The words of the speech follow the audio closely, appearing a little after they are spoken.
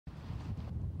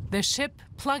the ship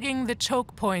plugging the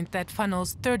choke point that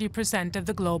funnels 30% of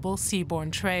the global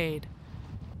seaborne trade.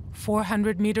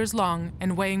 400 meters long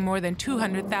and weighing more than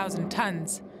 200,000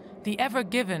 tons, the Ever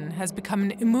Given has become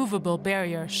an immovable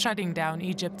barrier shutting down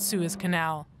Egypt's Suez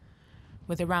Canal.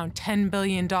 With around $10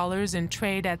 billion in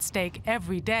trade at stake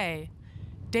every day,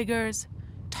 diggers,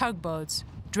 tugboats,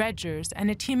 dredgers, and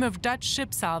a team of Dutch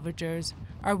ship salvagers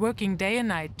are working day and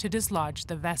night to dislodge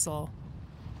the vessel.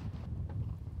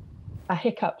 A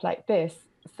hiccup like this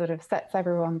sort of sets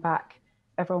everyone back.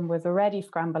 Everyone was already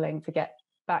scrambling to get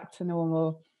back to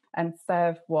normal and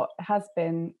serve what has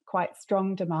been quite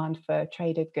strong demand for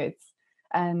traded goods.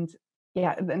 And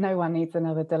yeah, no one needs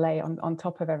another delay on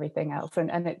top of everything else.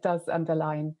 And it does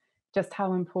underline just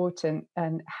how important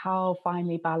and how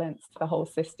finely balanced the whole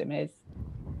system is.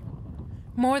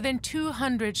 More than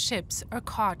 200 ships are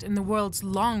caught in the world's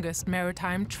longest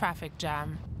maritime traffic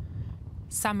jam.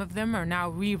 Some of them are now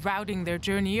rerouting their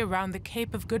journey around the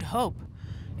Cape of Good Hope,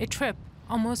 a trip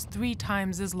almost 3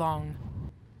 times as long.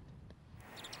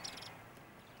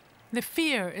 The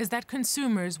fear is that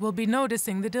consumers will be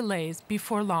noticing the delays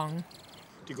before long.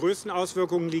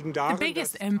 The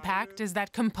biggest impact is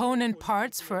that component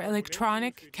parts for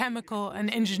electronic, chemical,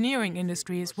 and engineering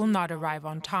industries will not arrive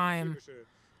on time.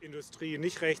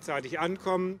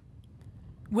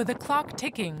 With the clock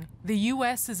ticking, the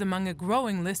U.S. is among a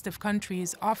growing list of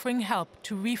countries offering help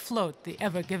to refloat the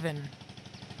Ever Given.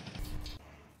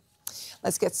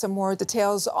 Let's get some more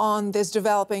details on this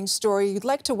developing story. I'd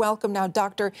like to welcome now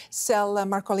Dr. Sal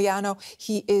Mercogliano.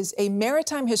 He is a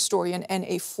maritime historian and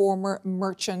a former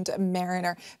merchant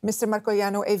mariner. Mr.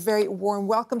 Mercogliano, a very warm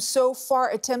welcome. So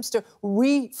far, attempts to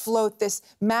refloat this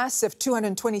massive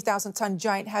 220,000-ton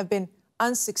giant have been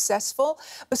unsuccessful.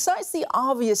 Besides the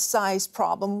obvious size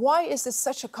problem, why is this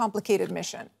such a complicated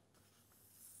mission?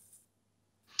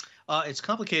 It's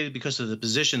complicated because of the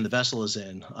position the vessel is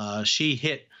in. She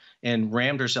hit and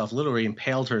rammed herself, literally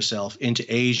impaled herself into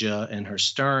Asia, and her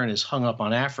stern is hung up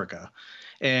on Africa.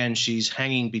 And she's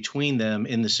hanging between them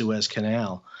in the Suez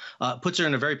Canal. Puts her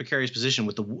in a very precarious position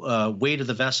with the weight of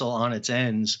the vessel on its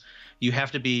ends. You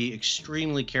have to be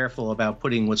extremely careful about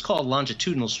putting what's called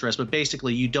longitudinal stress, but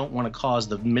basically you don't want to cause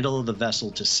the middle of the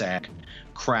vessel to sag,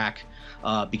 crack,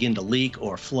 begin to leak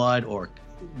or flood, or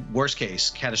worst case,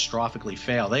 catastrophically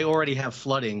fail. They already have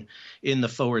flooding in the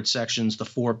forward sections, the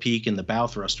forepeak and the bow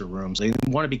thruster rooms. They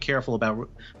want to be careful about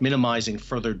minimizing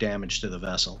further damage to the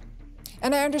vessel.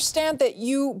 And I understand that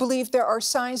you believe there are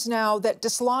signs now that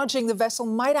dislodging the vessel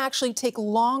might actually take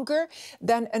longer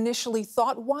than initially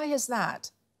thought. Why is that?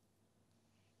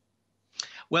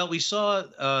 Well, we saw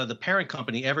the parent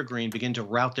company, Evergreen, begin to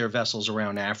route their vessels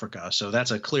around Africa. So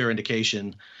that's a clear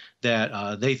indication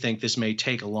that they think this may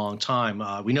take a long time.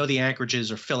 We know the anchorages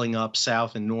are filling up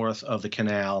south and north of the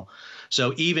canal.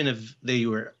 So even if they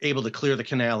were able to clear the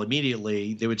canal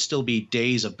immediately, there would still be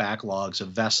days of backlogs of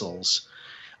vessels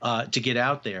to get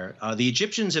out there. The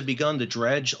Egyptians have begun to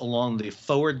dredge along the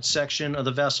forward section of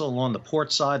the vessel, along the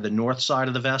port side, the north side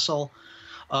of the vessel.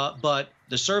 But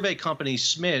the survey company,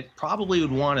 Smith, probably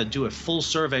would want to do a full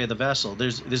survey of the vessel.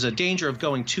 There's a danger of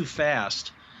going too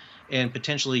fast and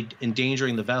potentially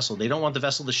endangering the vessel. They don't want the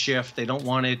vessel to shift. They don't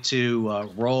want it to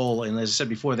roll. And as I said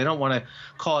before, they don't want to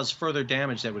cause further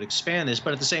damage that would expand this.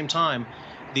 But at the same time,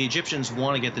 the Egyptians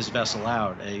want to get this vessel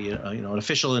out. An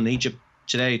official in Egypt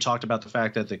today talked about the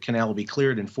fact that the canal will be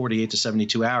cleared in 48 to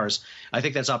 72 hours. I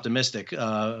think that's optimistic.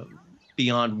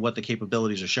 Beyond what the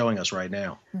capabilities are showing us right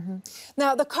now. Mm-hmm.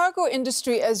 Now, the cargo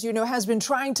industry, as you know, has been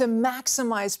trying to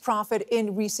maximize profit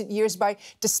in recent years by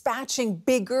dispatching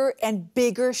bigger and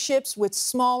bigger ships with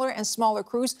smaller and smaller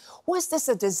crews. Was this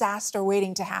a disaster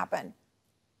waiting to happen?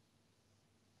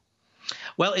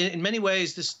 Well, in many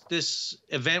ways, this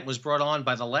event was brought on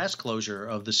by the last closure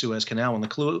of the Suez Canal. When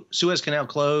the Suez Canal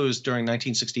closed during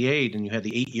 1968, and you had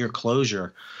the 8-year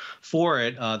closure for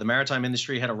it, the maritime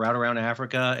industry had a route around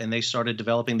Africa, and they started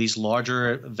developing these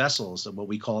larger vessels, what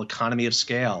we call economy of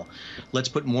scale. Let's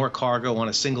put more cargo on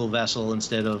a single vessel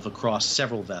instead of across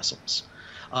several vessels.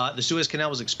 The Suez Canal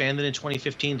was expanded in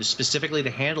 2015 specifically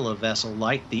to handle a vessel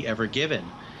like the Ever Given.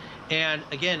 And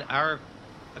again, our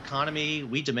economy,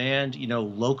 we demand,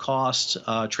 low-cost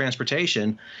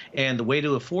transportation, and the way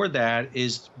to afford that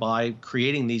is by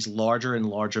creating these larger and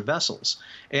larger vessels.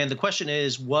 And the question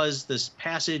is, was this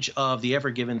passage of the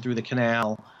Ever Given through the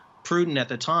canal prudent at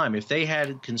the time? If they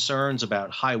had concerns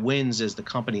about high winds, as the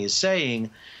company is saying,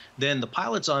 then the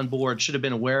pilots on board should have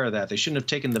been aware of that. They shouldn't have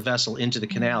taken the vessel into the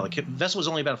canal. The vessel was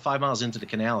only about 5 miles into the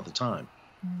canal at the time.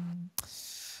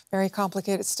 Very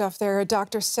complicated stuff there.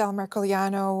 Dr. Sal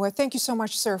Mercogliano, thank you so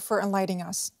much, sir, for enlightening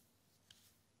us.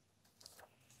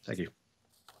 Thank you.